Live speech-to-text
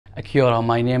Kia ora,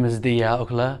 my name is Dhia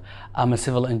Okla. I'm a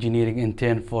civil engineering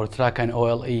intern for track and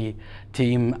OLE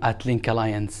team at Link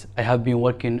Alliance. I have been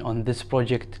working on this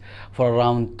project for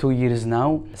around 2 years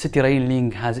now. City Rail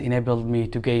Link has enabled me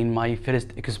to gain my first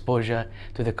exposure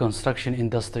to the construction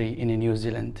industry in New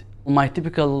Zealand. My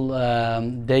typical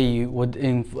day would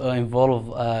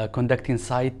involve conducting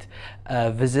site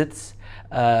visits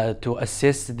to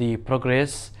assess the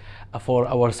progress for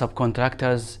our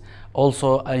subcontractors,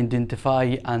 also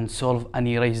identify and solve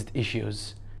any raised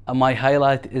issues. My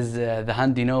highlight is the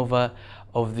handing over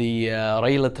of the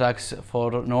rail tracks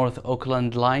for North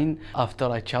Auckland line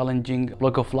after a challenging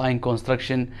block of line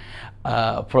construction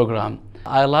program.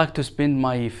 I like to spend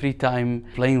my free time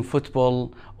playing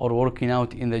football or working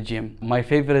out in the gym. My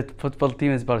favorite football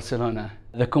team is Barcelona.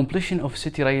 The completion of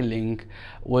City Rail Link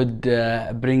would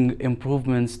bring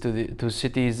improvements to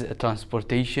city's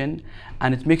transportation,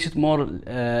 and it makes it more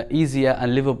easier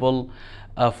and livable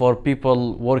for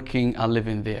people working and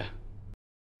living there.